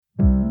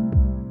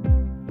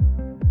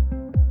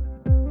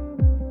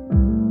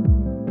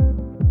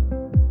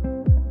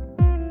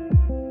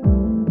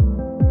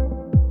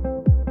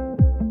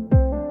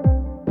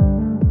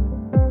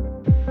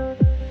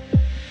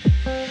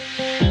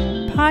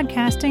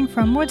Podcasting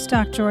from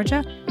Woodstock,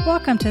 Georgia,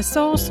 welcome to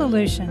Soul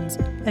Solutions,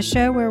 a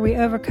show where we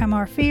overcome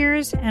our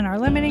fears and our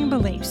limiting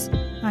beliefs.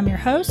 I'm your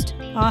host,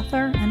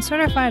 author, and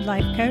certified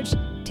life coach,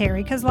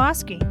 Terry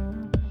Kozlowski.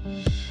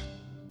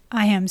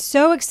 I am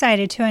so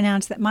excited to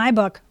announce that my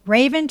book,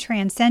 Raven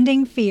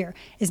Transcending Fear,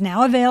 is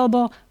now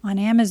available on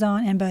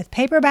Amazon in both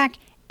paperback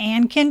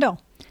and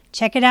Kindle.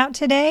 Check it out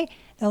today.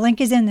 The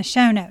link is in the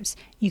show notes.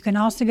 You can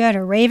also go to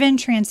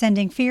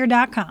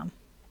raventranscendingfear.com.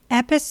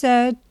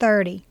 Episode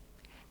 30,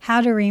 How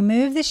to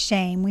Remove the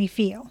Shame We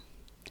Feel.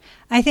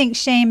 I think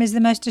shame is the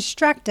most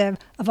destructive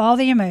of all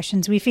the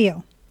emotions we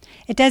feel.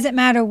 It doesn't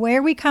matter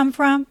where we come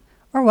from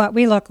or what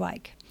we look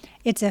like.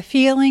 It's a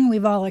feeling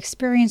we've all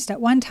experienced at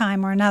one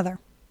time or another.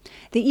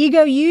 The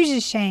ego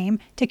uses shame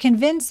to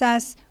convince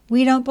us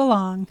we don't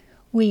belong,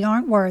 we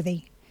aren't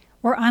worthy,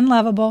 we're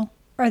unlovable,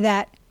 or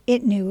that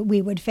it knew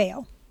we would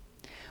fail.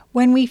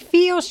 When we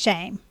feel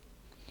shame,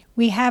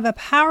 we have a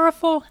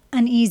powerful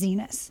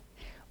uneasiness.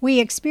 We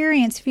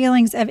experience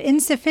feelings of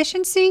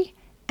insufficiency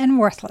and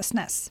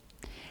worthlessness.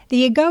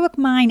 The egoic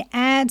mind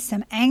adds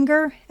some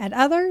anger at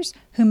others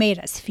who made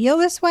us feel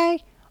this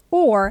way,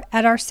 or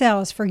at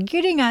ourselves for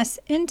getting us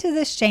into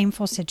this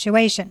shameful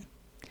situation.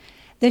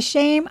 The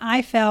shame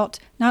I felt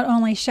not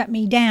only shut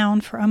me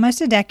down for almost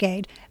a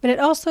decade, but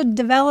it also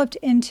developed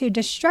into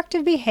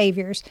destructive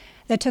behaviors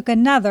that took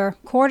another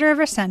quarter of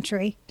a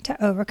century to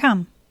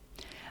overcome.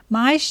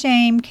 My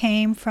shame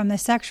came from the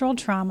sexual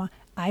trauma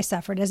I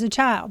suffered as a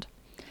child.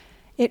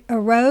 It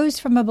arose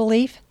from a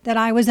belief that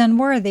I was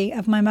unworthy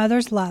of my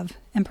mother's love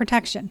and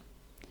protection.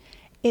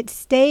 It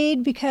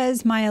stayed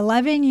because my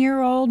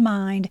 11-year-old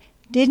mind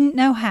didn't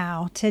know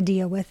how to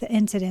deal with the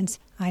incidents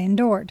I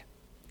endured.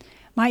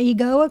 My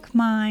egoic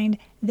mind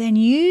then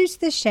used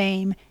the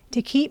shame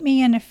to keep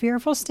me in a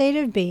fearful state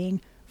of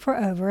being for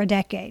over a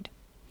decade.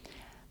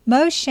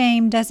 Most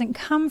shame doesn't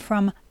come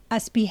from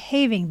us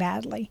behaving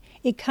badly.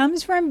 It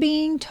comes from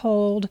being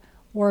told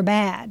we're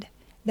bad,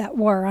 that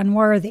we're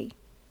unworthy.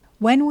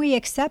 When we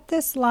accept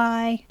this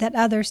lie that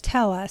others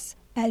tell us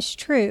as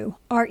true,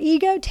 our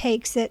ego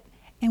takes it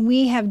and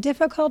we have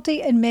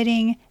difficulty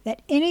admitting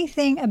that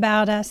anything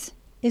about us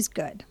is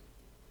good.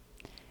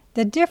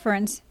 The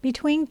difference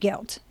between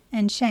guilt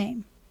and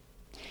shame.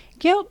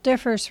 Guilt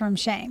differs from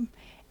shame.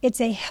 It's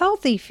a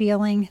healthy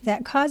feeling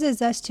that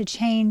causes us to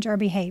change our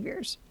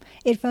behaviors.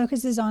 It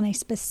focuses on a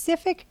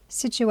specific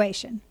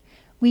situation.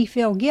 We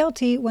feel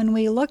guilty when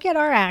we look at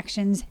our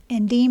actions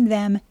and deem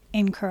them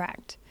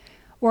incorrect.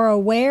 We're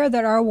aware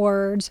that our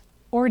words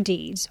or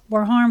deeds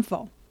were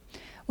harmful.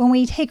 When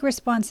we take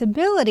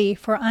responsibility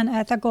for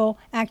unethical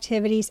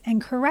activities and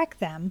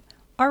correct them,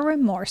 our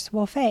remorse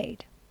will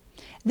fade.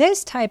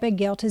 This type of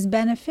guilt is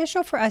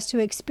beneficial for us to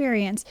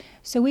experience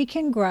so we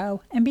can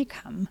grow and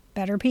become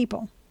better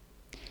people.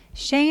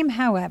 Shame,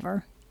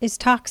 however, is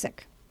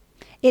toxic.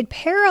 It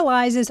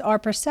paralyzes our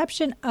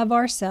perception of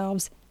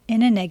ourselves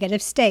in a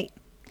negative state.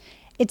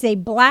 It's a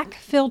black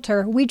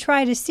filter we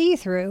try to see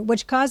through,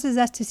 which causes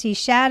us to see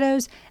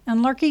shadows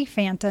and lurking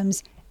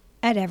phantoms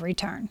at every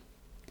turn.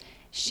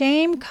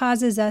 Shame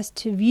causes us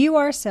to view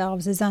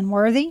ourselves as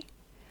unworthy,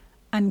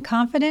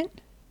 unconfident,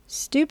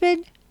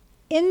 stupid,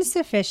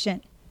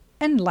 insufficient,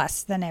 and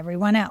less than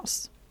everyone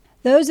else.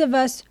 Those of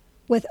us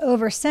with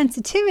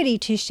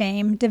oversensitivity to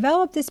shame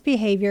develop this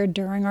behavior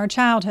during our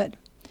childhood.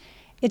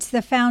 It's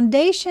the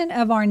foundation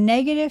of our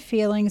negative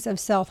feelings of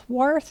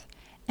self-worth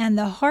and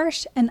the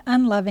harsh and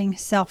unloving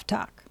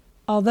self-talk.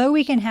 Although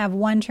we can have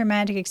one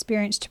traumatic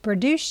experience to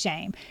produce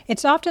shame,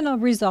 it's often a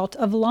result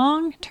of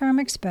long-term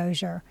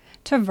exposure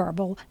to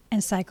verbal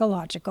and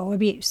psychological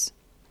abuse.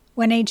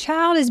 When a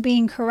child is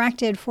being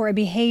corrected for a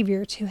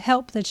behavior to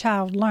help the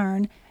child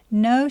learn,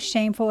 no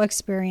shameful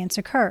experience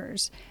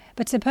occurs.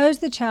 But suppose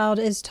the child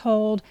is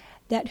told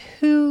that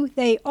who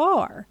they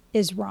are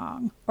is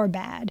wrong or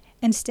bad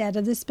instead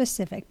of the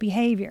specific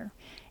behavior.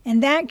 In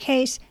that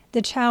case,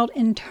 the child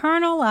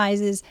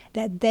internalizes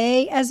that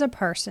they as a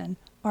person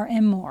are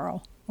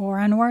immoral or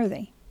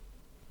unworthy.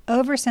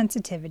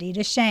 Oversensitivity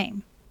to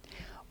shame.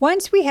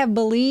 Once we have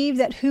believed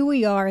that who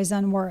we are is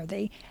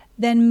unworthy,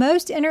 then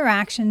most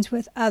interactions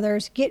with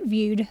others get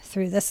viewed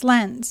through this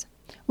lens.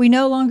 We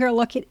no longer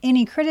look at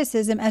any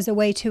criticism as a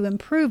way to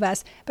improve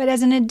us, but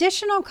as an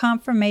additional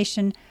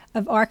confirmation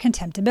of our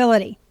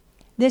contemptibility.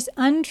 This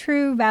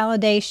untrue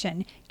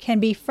validation can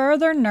be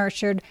further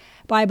nurtured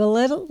by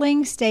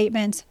belittling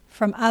statements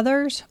from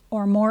others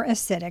or more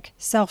acidic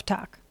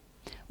self-talk.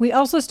 We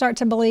also start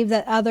to believe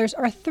that others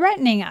are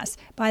threatening us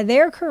by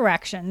their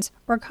corrections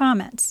or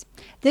comments.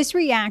 This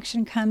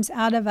reaction comes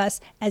out of us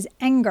as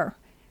anger,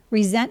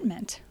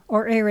 resentment,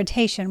 or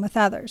irritation with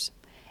others.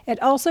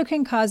 It also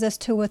can cause us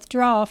to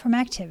withdraw from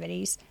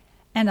activities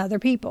and other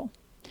people.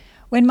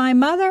 When my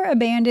mother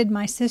abandoned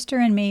my sister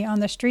and me on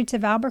the streets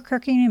of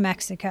Albuquerque, New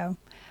Mexico,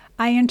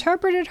 I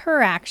interpreted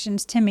her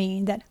actions to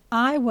mean that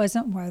I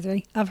wasn't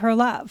worthy of her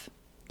love.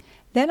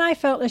 Then I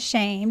felt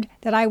ashamed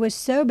that I was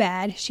so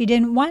bad she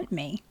didn't want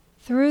me.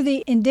 Through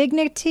the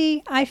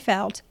indignity I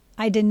felt,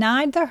 I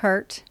denied the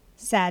hurt,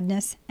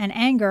 sadness, and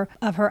anger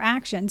of her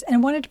actions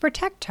and wanted to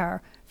protect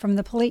her from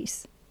the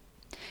police.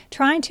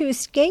 Trying to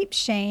escape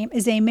shame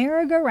is a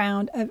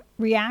merry-go-round of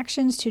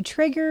reactions to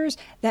triggers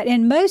that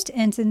in most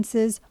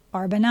instances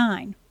are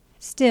benign.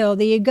 Still,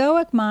 the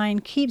egoic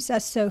mind keeps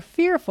us so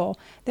fearful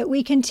that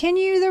we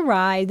continue the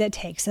ride that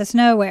takes us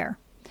nowhere.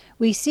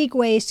 We seek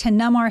ways to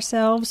numb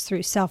ourselves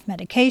through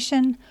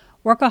self-medication,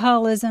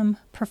 workaholism,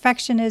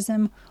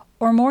 perfectionism,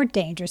 or more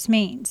dangerous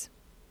means.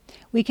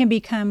 We can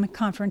become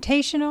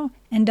confrontational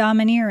and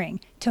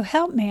domineering to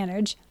help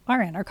manage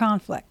our inner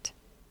conflict.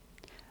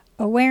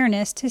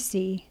 Awareness to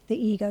see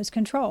the ego's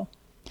control.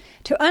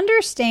 To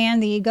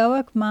understand the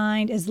egoic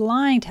mind is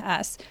lying to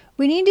us,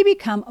 we need to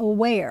become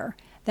aware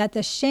that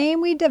the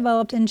shame we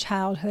developed in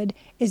childhood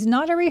is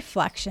not a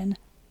reflection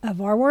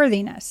of our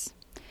worthiness.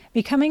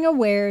 Becoming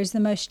aware is the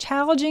most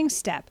challenging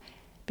step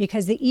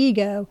because the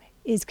ego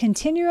is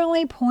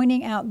continually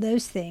pointing out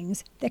those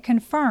things that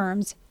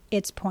confirms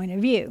its point of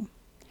view.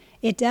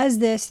 It does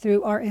this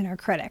through our inner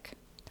critic.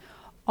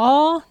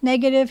 All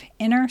negative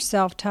inner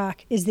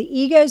self-talk is the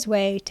ego's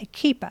way to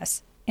keep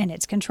us in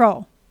its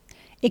control.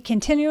 It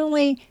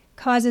continually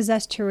causes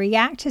us to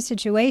react to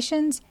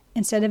situations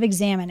instead of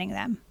examining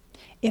them.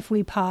 If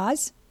we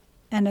pause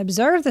and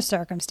observe the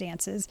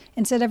circumstances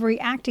instead of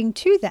reacting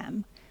to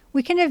them,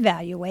 we can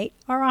evaluate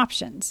our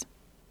options.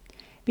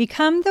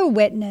 Become the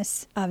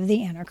witness of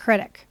the inner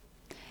critic.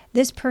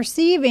 This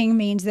perceiving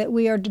means that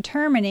we are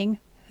determining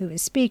who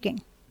is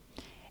speaking.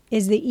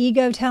 Is the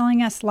ego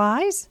telling us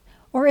lies,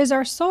 or is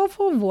our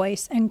soulful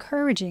voice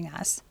encouraging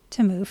us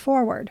to move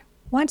forward?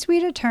 Once we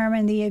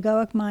determine the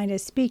egoic mind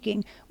is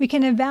speaking, we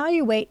can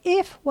evaluate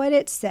if what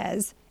it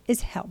says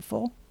is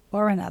helpful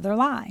or another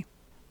lie.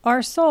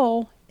 Our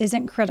soul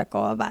isn't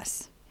critical of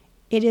us.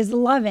 It is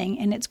loving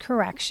in its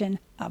correction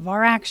of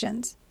our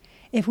actions.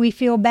 If we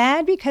feel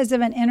bad because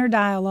of an inner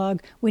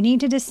dialogue, we need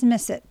to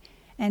dismiss it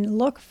and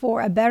look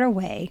for a better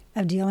way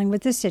of dealing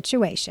with the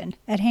situation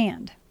at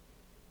hand.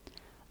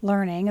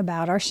 Learning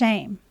about our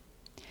shame.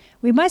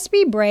 We must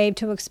be brave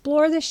to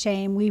explore the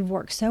shame we've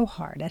worked so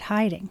hard at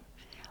hiding.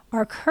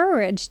 Our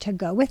courage to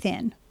go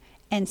within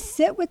and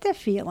sit with the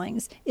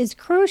feelings is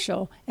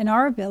crucial in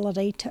our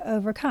ability to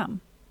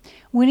overcome.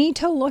 We need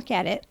to look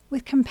at it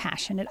with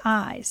compassionate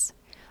eyes.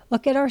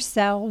 Look at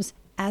ourselves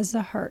as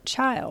the hurt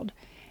child,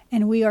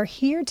 and we are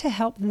here to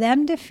help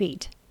them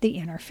defeat the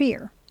inner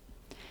fear.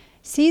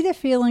 See the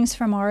feelings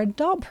from our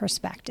adult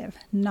perspective,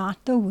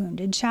 not the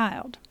wounded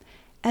child.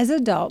 As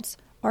adults,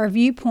 our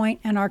viewpoint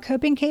and our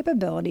coping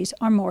capabilities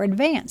are more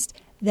advanced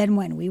than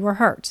when we were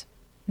hurt.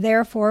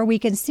 Therefore, we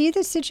can see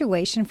the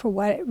situation for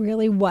what it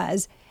really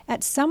was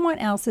at someone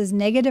else's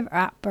negative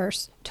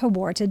outburst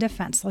towards a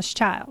defenseless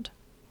child.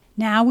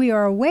 Now we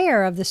are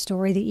aware of the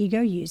story the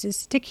ego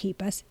uses to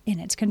keep us in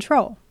its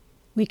control.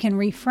 We can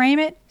reframe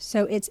it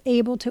so it's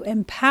able to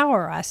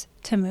empower us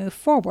to move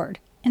forward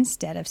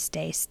instead of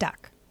stay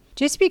stuck.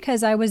 Just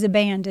because I was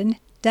abandoned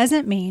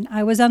doesn't mean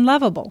I was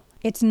unlovable.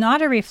 It's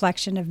not a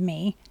reflection of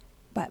me,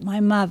 but my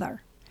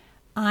mother.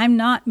 I'm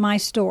not my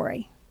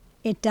story.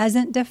 It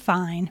doesn't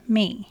define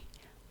me.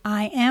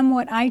 I am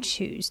what I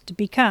choose to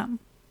become.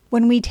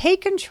 When we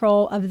take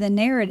control of the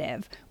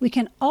narrative, we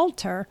can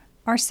alter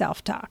our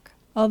self-talk.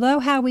 Although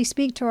how we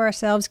speak to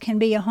ourselves can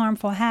be a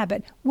harmful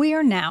habit, we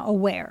are now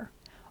aware.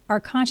 Our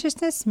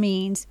consciousness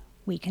means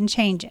we can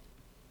change it.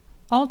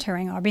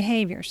 Altering our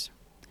behaviors.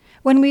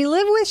 When we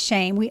live with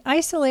shame, we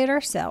isolate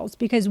ourselves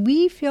because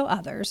we feel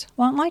others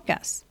won't like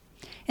us.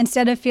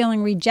 Instead of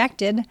feeling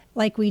rejected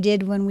like we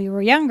did when we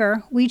were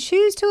younger, we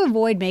choose to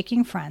avoid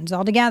making friends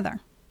altogether.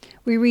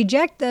 We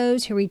reject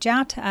those who reach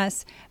out to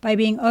us by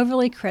being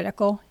overly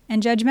critical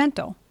and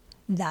judgmental,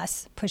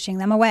 thus pushing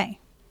them away.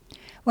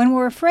 When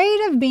we're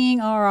afraid of being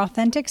our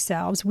authentic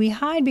selves, we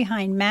hide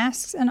behind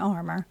masks and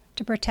armor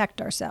to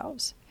protect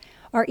ourselves.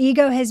 Our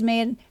ego has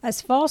made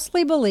us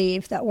falsely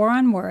believe that we're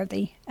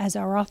unworthy as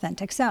our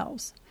authentic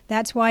selves.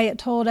 That's why it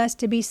told us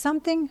to be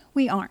something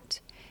we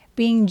aren't.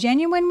 Being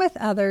genuine with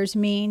others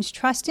means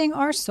trusting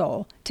our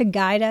soul to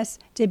guide us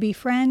to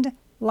befriend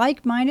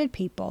like-minded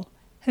people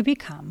who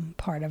become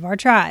part of our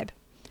tribe.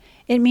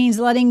 It means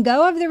letting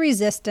go of the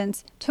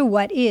resistance to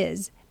what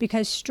is,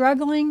 because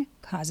struggling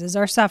causes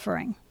our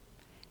suffering.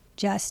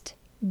 Just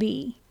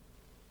be.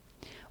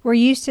 We're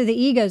used to the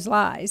ego's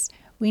lies.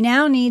 We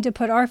now need to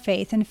put our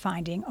faith in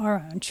finding our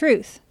own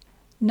truth.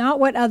 Not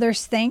what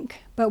others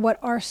think, but what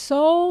our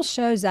soul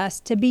shows us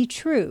to be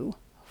true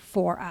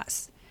for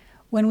us.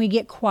 When we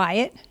get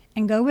quiet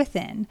and go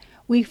within,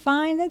 we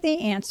find that the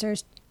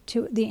answers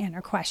to the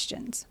inner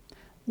questions.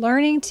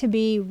 Learning to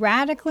be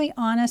radically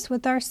honest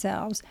with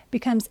ourselves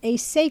becomes a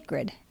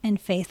sacred and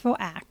faithful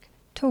act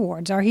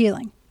towards our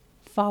healing.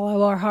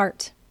 Follow our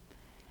heart.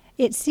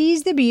 It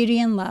sees the beauty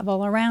and love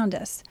all around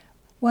us.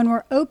 When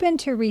we're open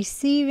to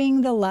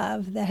receiving the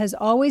love that has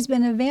always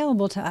been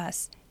available to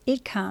us,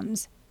 it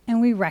comes and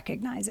we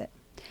recognize it.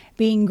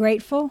 Being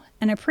grateful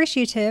and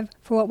appreciative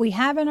for what we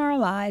have in our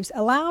lives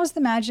allows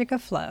the magic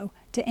of flow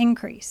to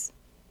increase.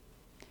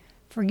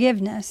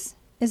 Forgiveness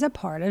is a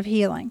part of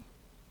healing.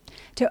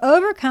 To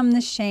overcome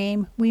the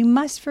shame, we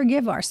must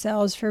forgive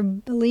ourselves for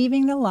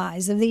believing the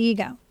lies of the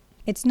ego.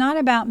 It's not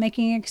about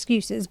making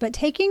excuses, but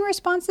taking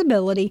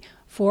responsibility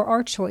for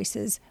our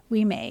choices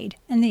we made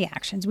and the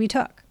actions we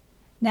took.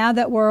 Now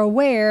that we're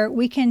aware,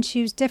 we can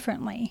choose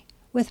differently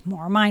with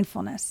more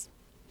mindfulness.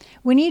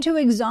 We need to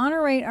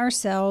exonerate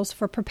ourselves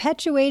for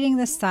perpetuating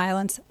the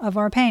silence of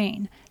our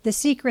pain, the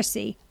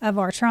secrecy of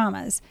our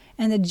traumas,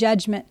 and the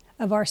judgment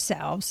of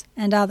ourselves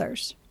and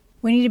others.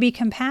 We need to be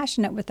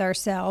compassionate with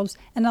ourselves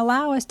and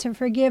allow us to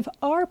forgive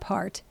our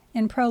part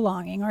in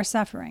prolonging our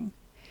suffering.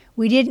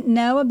 We didn't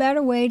know a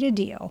better way to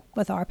deal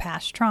with our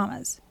past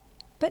traumas,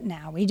 but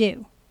now we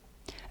do.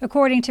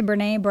 According to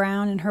Brené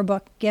Brown in her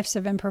book, Gifts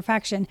of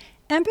Imperfection,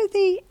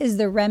 empathy is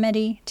the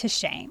remedy to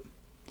shame.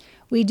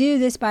 We do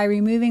this by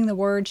removing the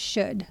word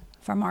should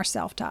from our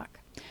self-talk.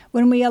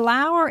 When we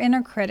allow our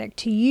inner critic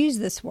to use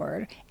this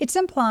word, it's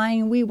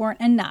implying we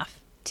weren't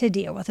enough to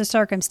deal with the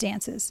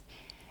circumstances.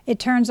 It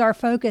turns our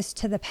focus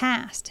to the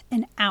past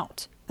and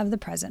out of the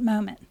present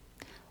moment.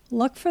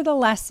 Look for the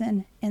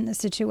lesson in the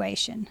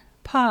situation,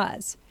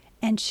 pause,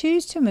 and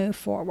choose to move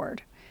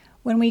forward.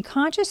 When we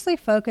consciously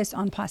focus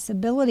on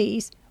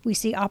possibilities, we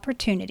see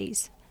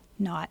opportunities,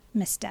 not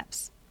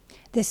missteps.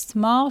 This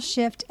small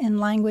shift in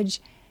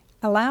language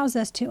allows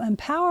us to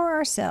empower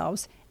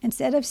ourselves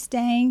instead of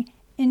staying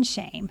in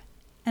shame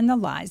and the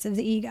lies of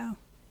the ego.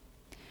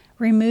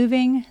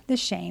 Removing the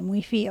shame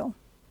we feel.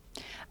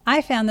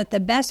 I found that the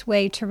best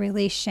way to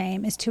release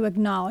shame is to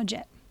acknowledge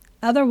it.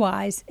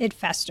 Otherwise, it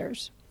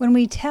festers. When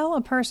we tell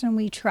a person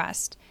we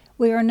trust,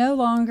 we are no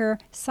longer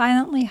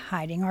silently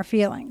hiding our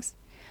feelings.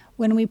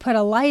 When we put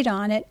a light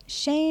on it,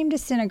 shame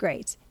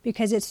disintegrates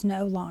because it's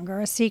no longer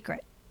a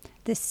secret.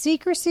 The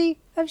secrecy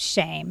of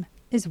shame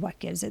is what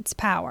gives its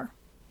power.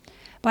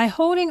 By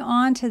holding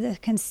on to the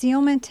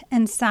concealment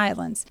and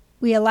silence,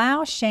 we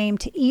allow shame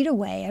to eat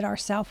away at our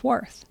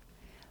self-worth,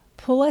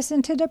 pull us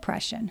into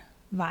depression,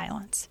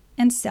 violence,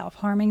 and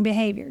self-harming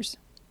behaviors.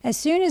 As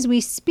soon as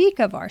we speak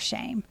of our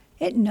shame,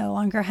 it no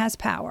longer has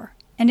power,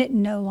 and it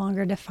no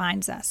longer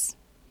defines us.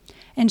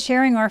 In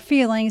sharing our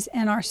feelings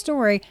and our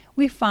story,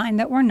 we find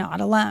that we're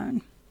not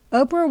alone.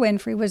 Oprah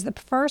Winfrey was the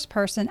first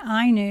person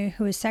I knew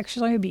who was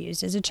sexually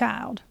abused as a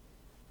child.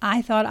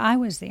 I thought I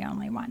was the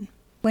only one.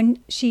 When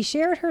she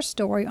shared her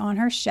story on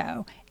her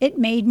show, it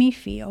made me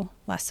feel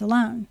less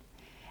alone.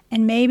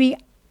 And maybe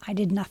I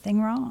did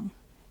nothing wrong.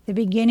 The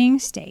beginning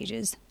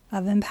stages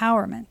of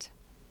empowerment.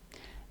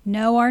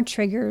 Know our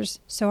triggers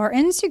so our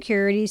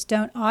insecurities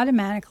don't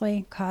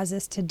automatically cause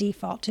us to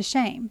default to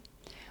shame.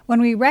 When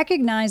we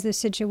recognize the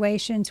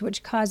situations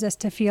which cause us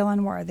to feel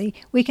unworthy,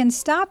 we can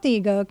stop the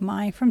egoic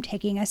mind from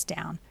taking us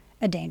down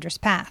a dangerous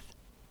path.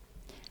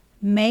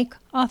 Make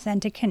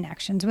authentic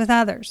connections with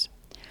others.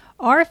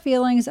 Our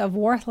feelings of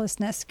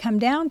worthlessness come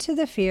down to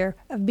the fear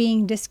of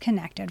being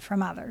disconnected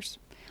from others.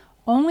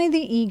 Only the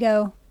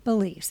ego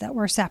believes that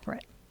we're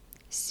separate.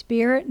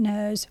 Spirit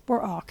knows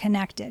we're all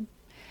connected.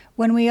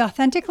 When we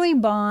authentically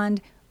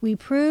bond, we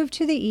prove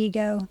to the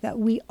ego that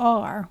we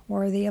are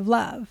worthy of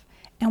love,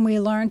 and we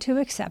learn to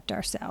accept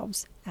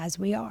ourselves as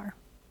we are.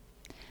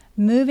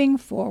 Moving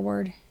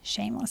forward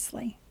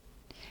shamelessly.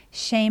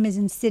 Shame is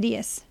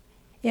insidious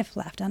if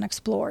left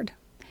unexplored.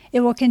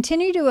 It will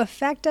continue to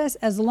affect us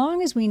as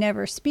long as we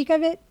never speak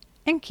of it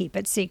and keep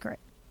it secret.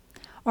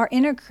 Our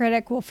inner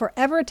critic will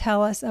forever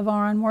tell us of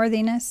our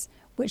unworthiness,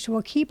 which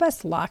will keep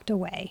us locked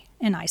away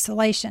in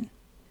isolation.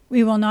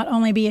 We will not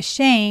only be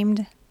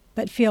ashamed,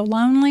 but feel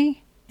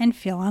lonely and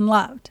feel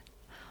unloved.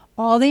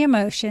 All the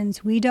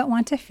emotions we don't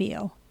want to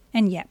feel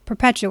and yet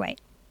perpetuate.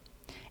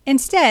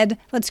 Instead,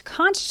 let's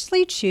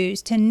consciously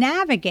choose to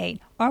navigate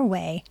our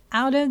way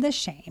out of the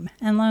shame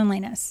and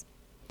loneliness.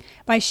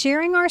 By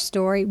sharing our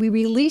story, we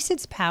release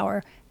its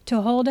power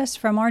to hold us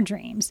from our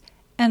dreams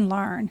and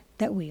learn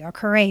that we are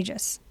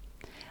courageous.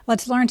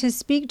 Let's learn to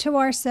speak to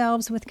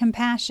ourselves with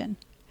compassion.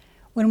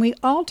 When we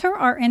alter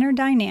our inner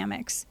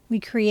dynamics, we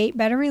create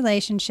better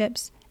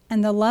relationships,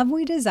 and the love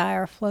we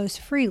desire flows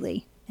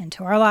freely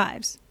into our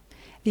lives.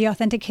 The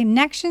authentic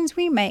connections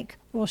we make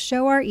will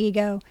show our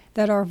ego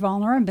that our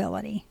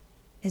vulnerability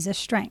is a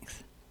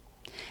strength.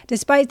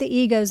 Despite the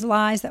ego's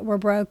lies that we're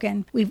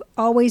broken, we've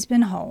always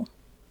been whole.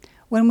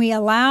 When we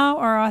allow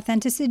our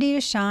authenticity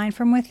to shine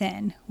from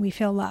within, we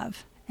feel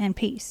love and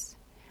peace.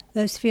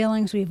 Those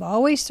feelings we've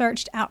always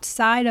searched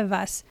outside of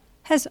us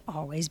has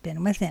always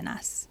been within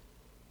us.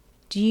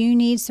 Do you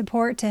need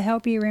support to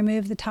help you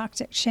remove the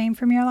toxic shame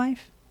from your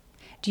life?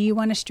 Do you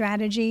want a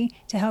strategy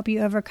to help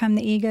you overcome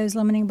the ego's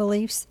limiting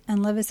beliefs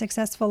and live a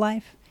successful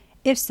life?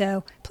 If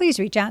so, please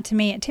reach out to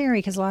me at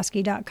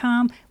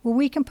terrykozlowski.com, where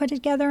we can put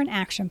together an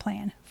action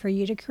plan for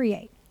you to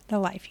create the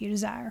life you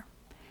desire.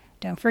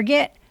 Don't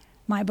forget,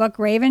 my book,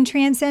 Raven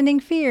Transcending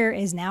Fear,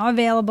 is now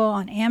available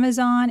on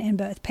Amazon in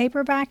both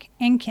paperback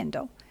and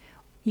Kindle.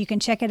 You can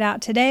check it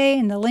out today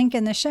in the link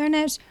in the show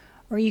notes,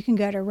 or you can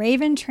go to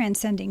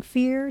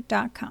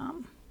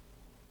raventranscendingfear.com.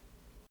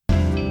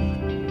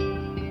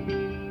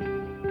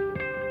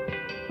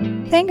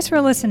 Thanks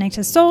for listening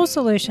to Soul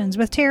Solutions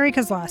with Terry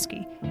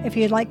Kozlowski. If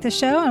you'd like the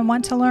show and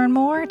want to learn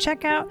more,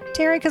 check out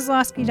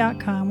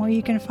terrykozlowski.com, where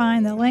you can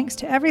find the links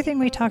to everything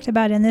we talked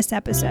about in this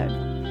episode.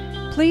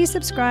 please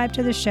subscribe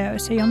to the show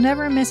so you'll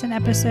never miss an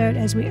episode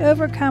as we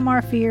overcome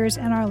our fears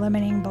and our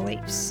limiting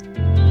beliefs.